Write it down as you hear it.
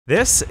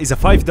This is a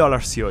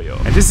 $5 yo-yo,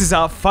 and this is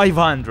a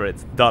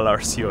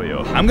 $500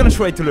 yo-yo. I'm gonna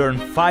try to learn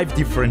 5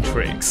 different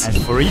tricks, and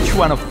for each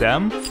one of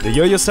them, the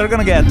yo-yos are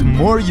gonna get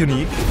more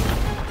unique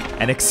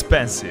and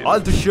expensive, all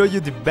to show you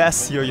the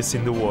best yo-yos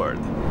in the world.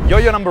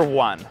 Yo-yo number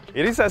 1.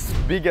 It is as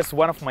big as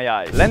one of my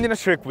eyes. Landing a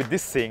trick with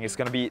this thing is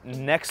gonna be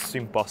next to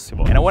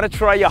impossible, and I wanna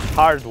try a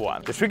hard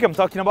one. The trick I'm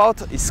talking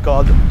about is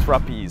called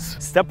trapeze.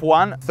 Step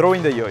 1,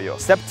 throwing the yo-yo.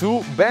 Step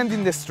 2,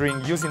 bending the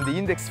string using the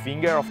index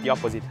finger of the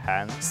opposite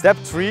hand. Step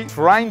 3,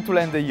 trying to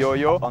land the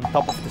yo-yo on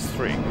top of the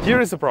string.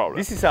 Here is the problem.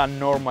 This is a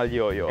normal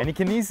yo-yo, and it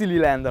can easily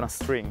land on a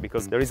string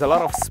because there is a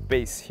lot of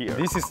space here.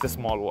 This is the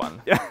small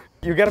one.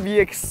 You gotta be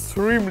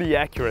extremely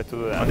accurate to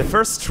do that. On the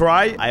first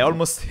try, I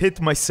almost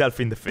hit myself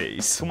in the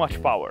face. Too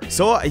much power.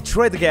 So I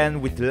tried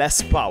again with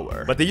less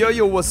power, but the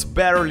yo-yo was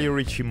barely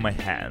reaching my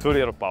hand. Too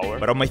little power.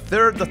 But on my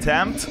third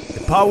attempt, the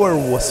power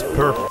was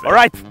perfect.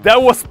 Alright,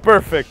 that was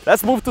perfect.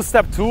 Let's move to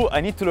step 2. I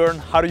need to learn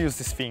how to use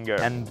this finger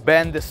and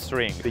bend the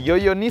string. The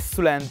yo-yo needs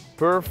to land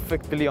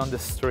perfectly on the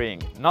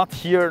string. Not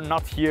here,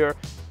 not here.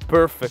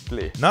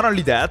 Perfectly. Not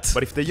only that,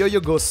 but if the yo-yo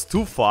goes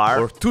too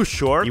far or too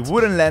short, it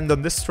wouldn't land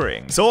on the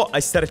string. So I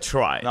started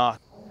trying. Nah,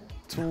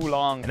 too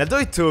long. And although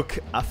it took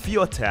a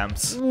few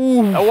attempts,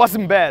 that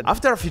wasn't bad.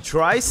 After a few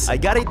tries, I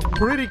got it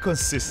pretty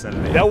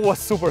consistently. That was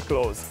super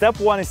close. Step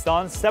 1 is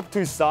done, step 2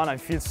 is done. I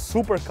feel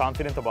super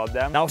confident about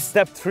them. Now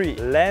step 3,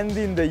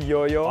 landing the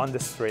yo-yo on the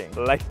string,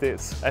 like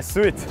this. Let's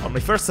do it. On my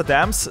first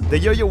attempts, the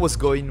yo-yo was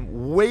going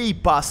way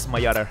past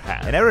my other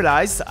hand, and I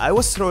realized I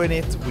was throwing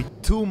it with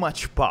too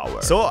much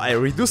power. So I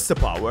reduced the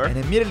power and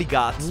immediately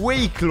got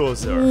way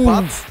closer,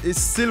 but it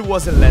still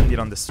wasn't landing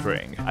on the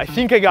string. I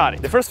think I got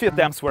it. The first few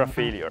attempts were a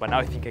failure, but now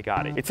I think I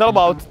got it. It's all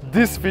about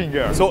this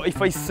finger. So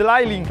if I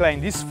slightly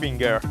incline this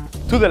finger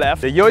to the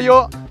left, the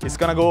yo-yo is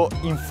gonna go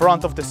in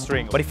front of the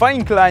string. But if I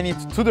incline it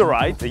to the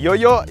right, the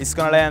yo-yo is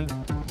gonna land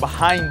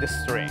behind the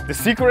string. The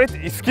secret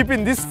is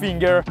keeping this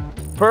finger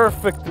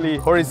perfectly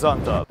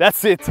horizontal.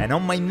 That's it. And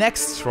on my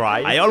next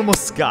try, I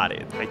almost got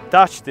it. I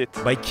touched it.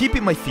 By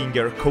keeping my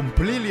finger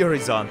completely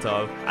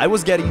horizontal, I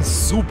was getting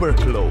super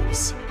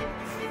close.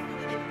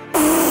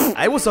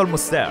 I was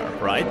almost there,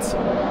 right?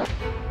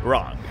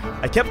 Wrong.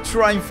 I kept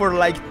trying for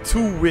like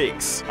 2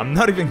 weeks. I'm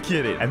not even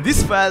kidding. And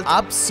this felt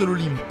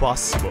absolutely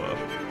impossible.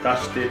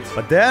 Touched it.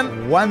 But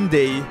then, one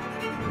day,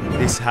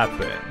 this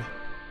happened.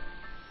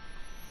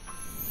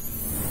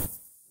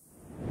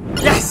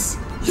 Yes!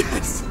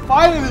 Yes!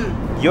 Finally!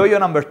 Yo-yo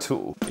number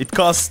 2. It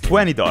costs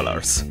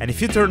 $20, and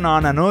if you turn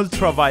on an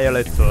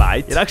ultraviolet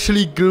light, it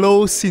actually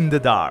glows in the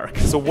dark.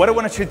 So what I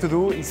want to try to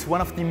do is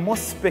one of the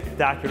most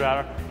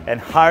spectacular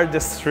and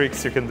hardest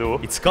tricks you can do.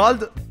 It's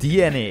called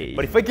DNA.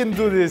 But if I can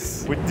do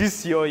this with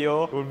this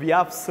yo-yo, it would be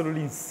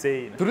absolutely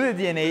insane. To do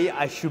the DNA,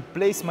 I should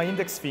place my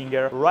index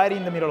finger right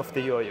in the middle of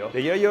the yo-yo.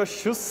 The yo-yo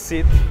should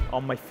sit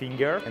on my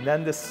finger, and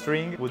then the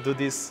string would do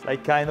this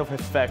like kind of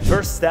effect.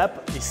 First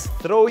step is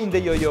throwing the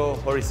yo-yo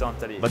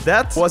horizontally. But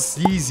that was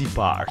the easy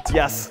part.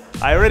 Yes,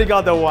 I already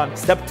got that one.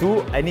 Step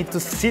 2, I need to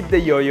sit the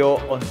yo-yo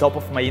on top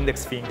of my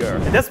index finger.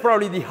 And that's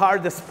probably the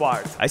hardest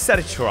part. I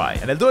started trying,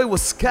 and although I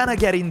was kinda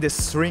getting the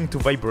string to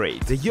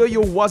vibrate, the yo-yo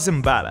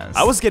wasn't balanced.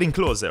 I was getting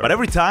closer, but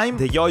every time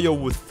the yo-yo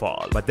would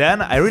fall. But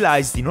then I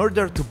realized in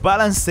order to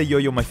balance the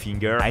yo-yo on my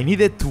finger, I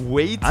needed to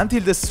wait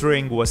until the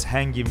string was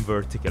hanging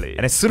vertically.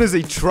 And as soon as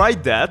I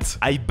tried that,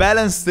 I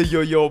balanced the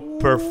yo-yo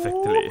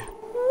perfectly.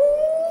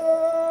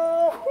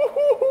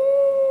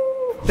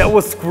 That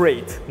was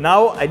great.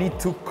 Now I need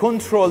to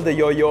control the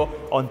yo-yo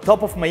on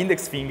top of my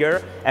index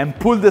finger and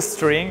pull the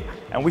string,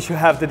 and we should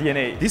have the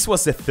DNA. This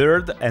was the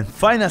third and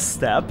final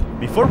step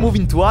before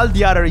moving to all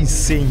the other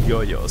insane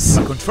yo-yos.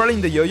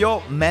 Controlling the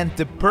yo-yo meant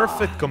the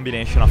perfect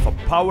combination of a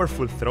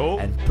powerful throw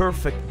and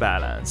perfect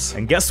balance.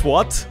 And guess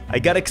what? I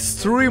got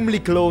extremely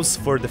close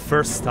for the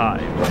first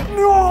time.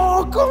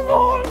 No, come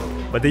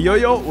on! But the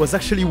yo-yo was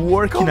actually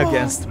working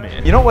against me.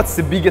 You know what's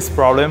the biggest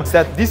problem? It's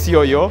that this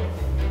yo-yo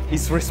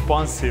is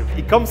responsive.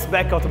 It comes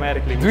back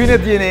automatically. Doing a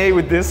DNA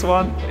with this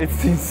one,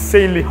 it's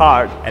insanely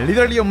hard. And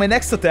literally on my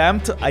next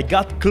attempt, I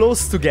got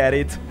close to get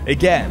it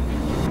again.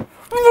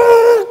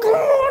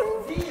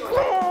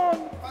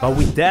 But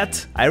with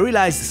that, I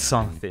realized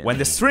something. When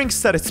the string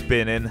started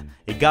spinning,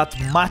 it got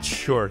much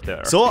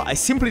shorter. So I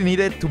simply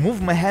needed to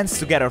move my hands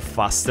together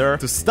faster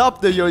to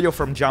stop the yo-yo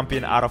from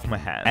jumping out of my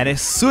hand. And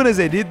as soon as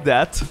I did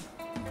that,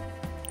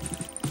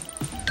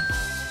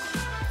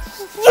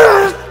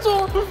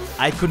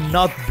 I could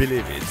not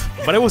believe it,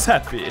 but I was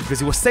happy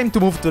because it was time to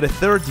move to the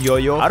third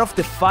yo-yo out of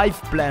the 5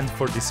 planned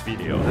for this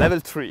video. Level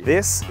 3.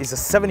 This is a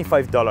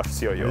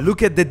 $75 yo-yo.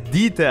 Look at the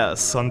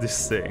details on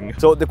this thing.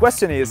 So the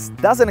question is,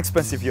 does an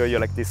expensive yo-yo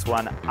like this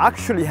one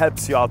actually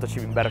helps you out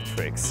achieving better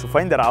tricks? To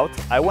find that out,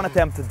 I want to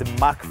attempt the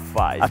Mach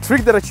 5, a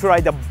trick that I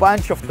tried a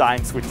bunch of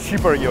times with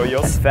cheaper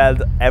yo-yos and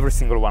failed every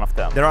single one of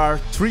them. There are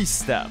 3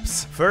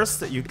 steps.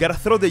 First, you gotta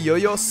throw the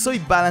yo-yo so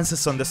it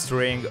balances on the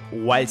string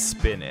while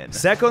spinning.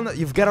 Second,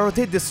 you've gotta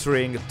rotate the string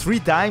string 3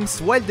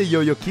 times while the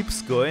yo-yo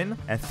keeps going.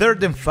 And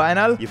third and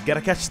final, you've gotta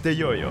catch the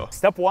yo-yo.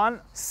 Step 1,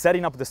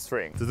 setting up the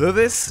string. To do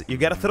this, you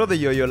gotta throw the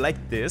yo-yo like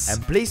this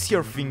and place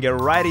your finger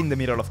right in the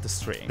middle of the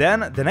string.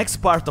 Then, the next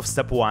part of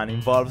step 1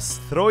 involves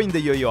throwing the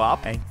yo-yo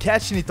up and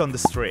catching it on the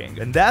string.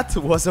 And that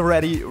was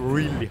already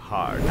really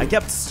hard. I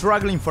kept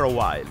struggling for a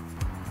while.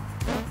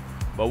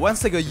 But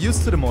once I got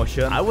used to the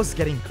motion, I was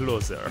getting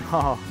closer.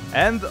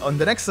 And on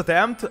the next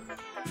attempt,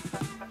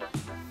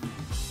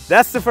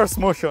 that's the first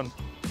motion,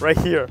 right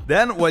here.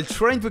 Then, while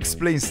trying to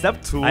explain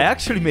step 2, I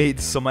actually made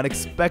some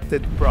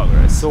unexpected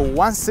progress. So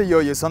once the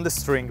yo-yo is on the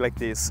string like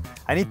this,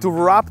 I need to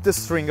wrap the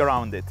string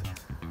around it.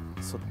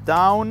 So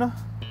down,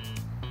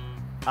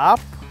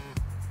 up,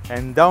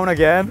 and down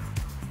again.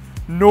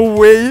 No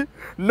way,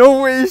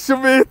 it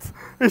should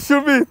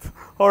be it.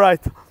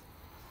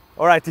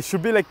 Alright, it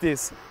should be like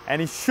this,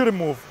 and it shouldn't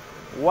move.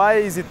 Why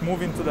is it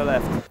moving to the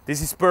left?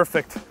 This is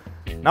perfect.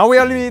 Now we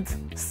only need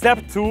step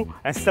 2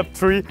 and step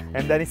 3,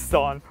 and then it's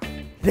done.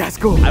 Let's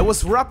go! I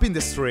was wrapping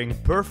the string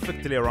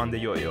perfectly around the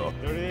yo-yo.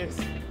 There it is.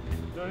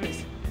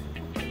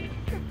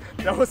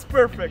 That was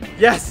perfect.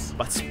 Yes!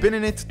 But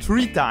spinning it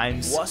 3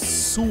 times was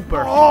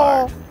super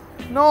hard.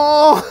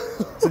 No!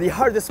 So the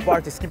hardest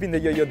part is keeping the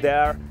yo-yo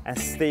there and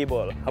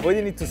stable,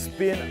 avoiding it to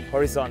spin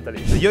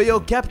horizontally. The yo-yo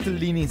kept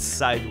leaning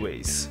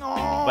sideways,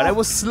 but I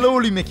was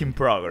slowly making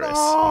progress.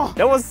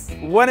 That was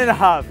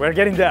 1.5, we're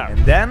getting there.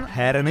 And then I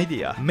had an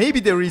idea. Maybe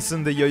the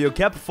reason the yo-yo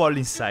kept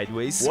falling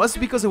sideways was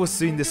because I was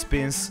doing the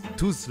spins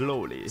too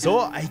slowly.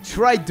 So I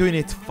tried doing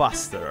it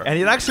faster, and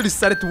it actually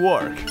started to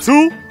work.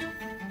 2,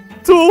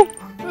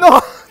 no!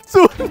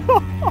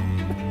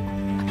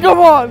 Come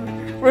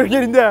on! We're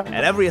getting there!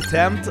 At every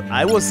attempt,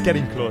 I was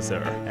getting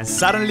closer. And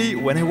suddenly,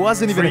 when I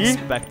wasn't even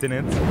expecting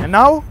it... And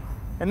now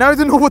I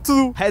don't know what to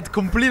do. I had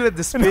completed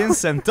the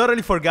spins and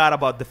totally forgot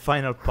about the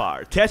final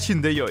part, catching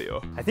the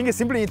yo-yo. I think I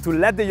simply need to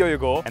let the yo-yo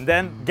go and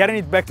then getting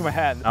it back to my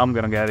hand. I'm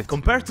gonna get it.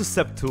 Compared to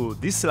step 2,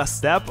 this last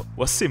step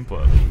was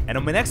simple. And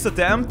on my next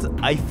attempt,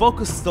 I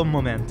focused on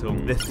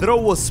momentum. The throw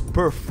was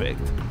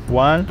perfect.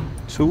 1,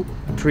 2,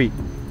 3.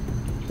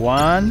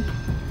 1,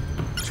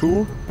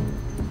 2,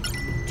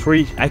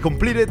 3. I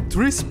completed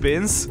 3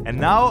 spins, and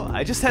now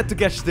I just had to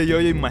catch the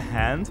yo-yo in my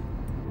hand.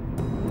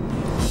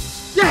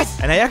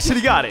 Yes! And I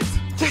actually got it.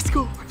 Let's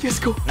go.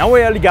 Now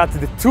I only got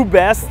the 2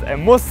 best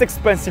and most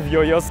expensive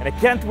yo-yos, and I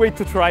can't wait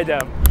to try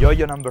them.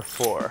 Yo-yo number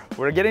 4.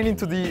 We're getting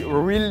into the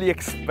really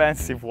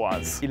expensive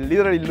ones. It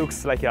literally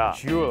looks like a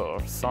jewel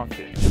or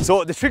something.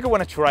 So the trick I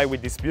want to try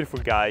with this beautiful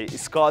guy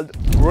is called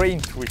brain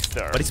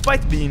twister. But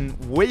despite being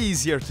way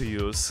easier to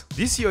use,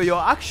 this yo-yo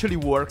actually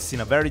works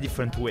in a very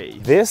different way.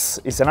 This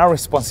is an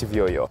unresponsive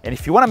yo-yo, and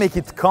if you want to make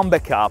it come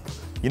back up,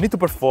 you need to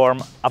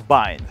perform a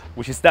bind,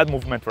 which is that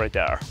movement right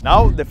there.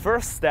 Now, the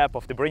first step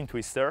of the brain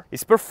twister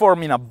is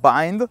performing a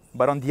bind,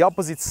 but on the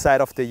opposite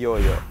side of the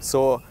yo-yo.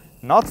 So,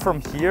 not from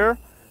here,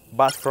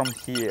 but from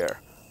here.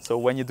 So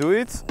when you do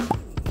it,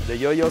 the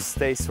yo-yo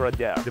stays right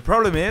there. The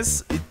problem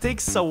is, it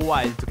takes a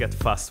while to get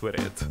fast with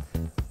it.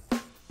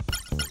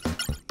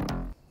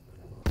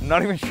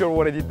 Not even sure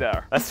what I did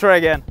there. Let's try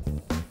again.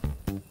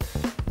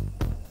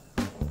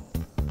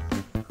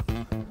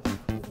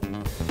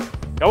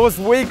 That was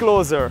way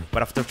closer.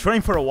 But after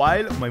trying for a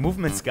while, my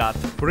movements got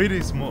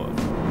pretty smooth.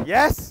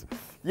 Yes,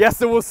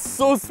 that was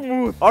so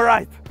smooth. All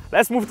right,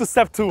 let's move to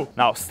step 2.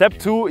 Now, step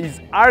 2 is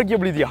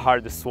arguably the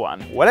hardest one.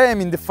 While I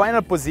am in the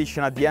final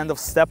position at the end of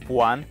step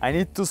 1, I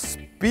need to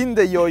spin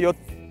the yo-yo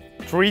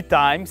 3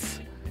 times.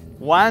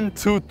 1,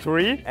 2,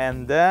 3,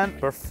 and then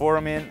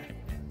performing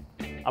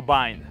a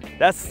bind.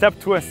 That's step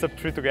 2 and step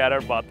 3 together,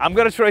 but I'm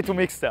gonna try to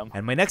mix them.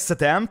 And my next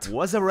attempt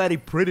was already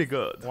pretty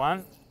good.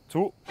 1,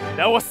 2.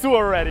 That was 2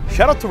 already.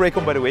 Shout out to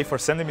Raycon, by the way, for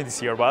sending me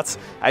these earbuds.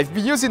 I've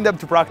been using them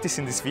to practice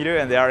in this video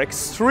and they are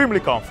extremely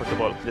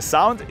comfortable. The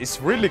sound is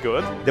really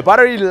good. The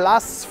battery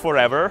lasts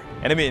forever.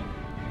 And I mean,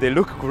 they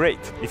look great.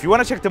 If you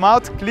want to check them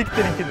out, click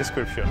the link in the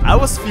description. I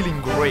was feeling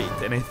great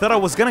and I thought I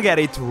was gonna get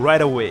it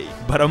right away.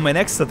 But on my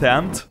next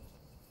attempt,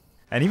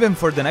 and even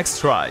for the next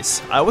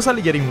tries, I was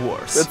only getting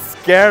worse. That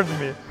scared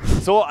me.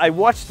 So I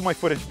watched my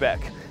footage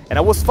back. And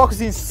I was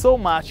focusing so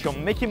much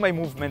on making my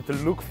movement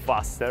look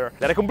faster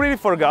that I completely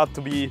forgot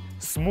to be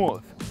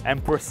smooth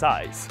and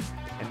precise.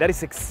 And that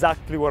is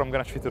exactly what I'm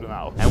gonna try to do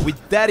now. And with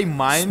that in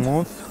mind...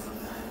 Smooth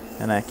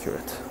and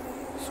accurate.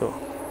 So,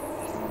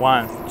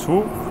 1,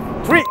 2,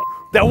 3!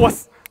 That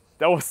was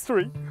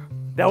 3.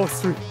 That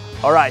was 3.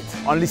 All right,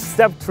 only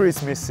step 3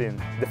 is missing,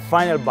 the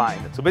final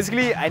bind. So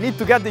basically, I need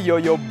to get the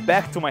yo-yo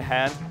back to my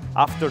hand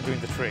after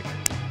doing the trick.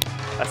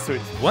 Let's do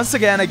it. Once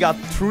again, I got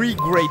 3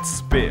 great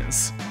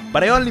spins.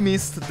 But I only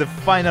missed the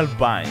final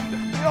bind.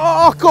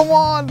 Oh, come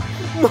on!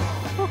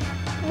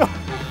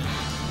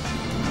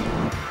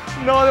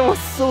 No, that was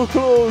so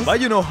close. But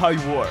you know how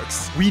it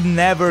works. We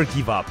never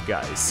give up,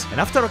 guys.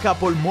 And after a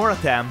couple more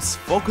attempts,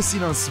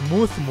 focusing on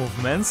smooth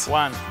movements.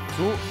 1,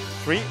 2,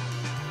 3.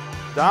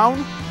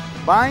 Down,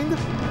 bind.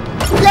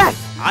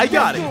 Yes! I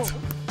got it!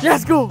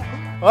 Let's go!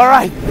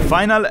 Alright! The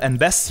final and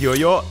best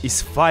yo-yo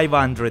is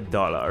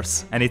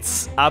 $500, and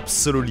it's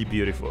absolutely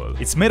beautiful.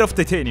 It's made of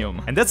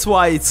titanium, and that's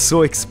why it's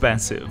so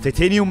expensive.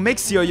 Titanium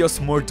makes yo-yos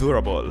more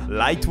durable,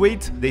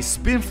 lightweight, they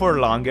spin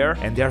for longer,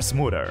 and they are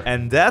smoother.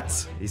 And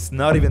that is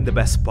not even the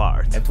best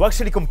part. And to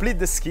actually complete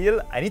the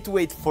skill, I need to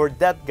wait for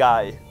that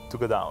guy to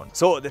go down.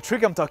 So the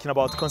trick I'm talking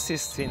about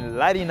consists in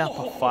lighting up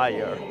a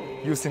fire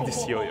using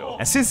this yo-yo.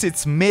 And since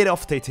it's made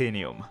of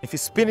titanium, if you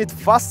spin it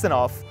fast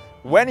enough,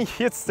 when it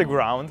hits the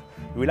ground,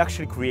 it will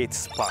actually create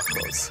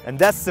sparkles. And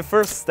that's the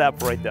first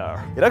step right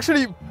there. It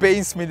actually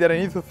pains me that I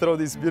need to throw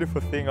this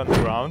beautiful thing on the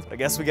ground. I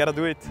guess we gotta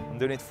do it. I'm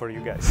doing it for you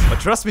guys. But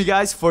trust me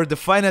guys, for the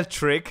final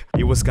trick,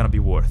 it was gonna be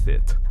worth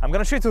it. I'm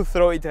gonna try to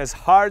throw it as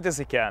hard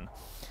as I can.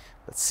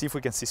 Let's see if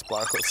we can see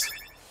sparkles.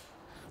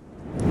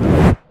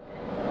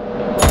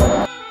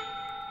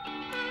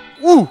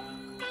 Ooh!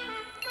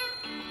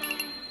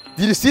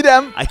 Did you see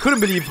them? I couldn't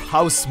believe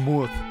how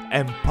smooth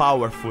and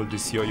powerful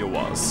this yo-yo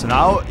was. So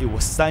now it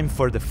was time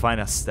for the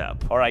final step.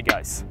 Alright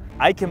guys,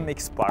 I can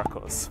make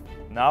sparkles.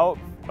 Now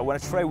I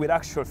want to try with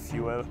actual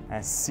fuel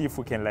and see if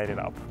we can light it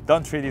up.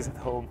 Don't try this at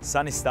home,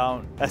 sun is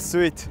down, let's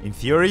do it. In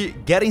theory,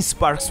 getting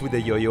sparks with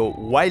the yo-yo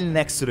while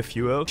next to the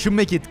fuel should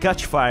make it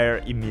catch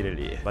fire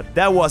immediately. But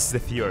that was the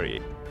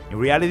theory. In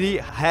reality,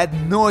 I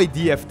had no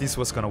idea if this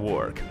was gonna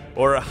work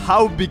or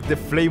how big the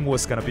flame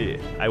was gonna be.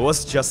 I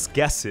was just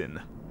guessing.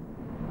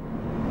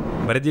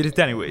 But I did it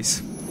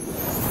anyways.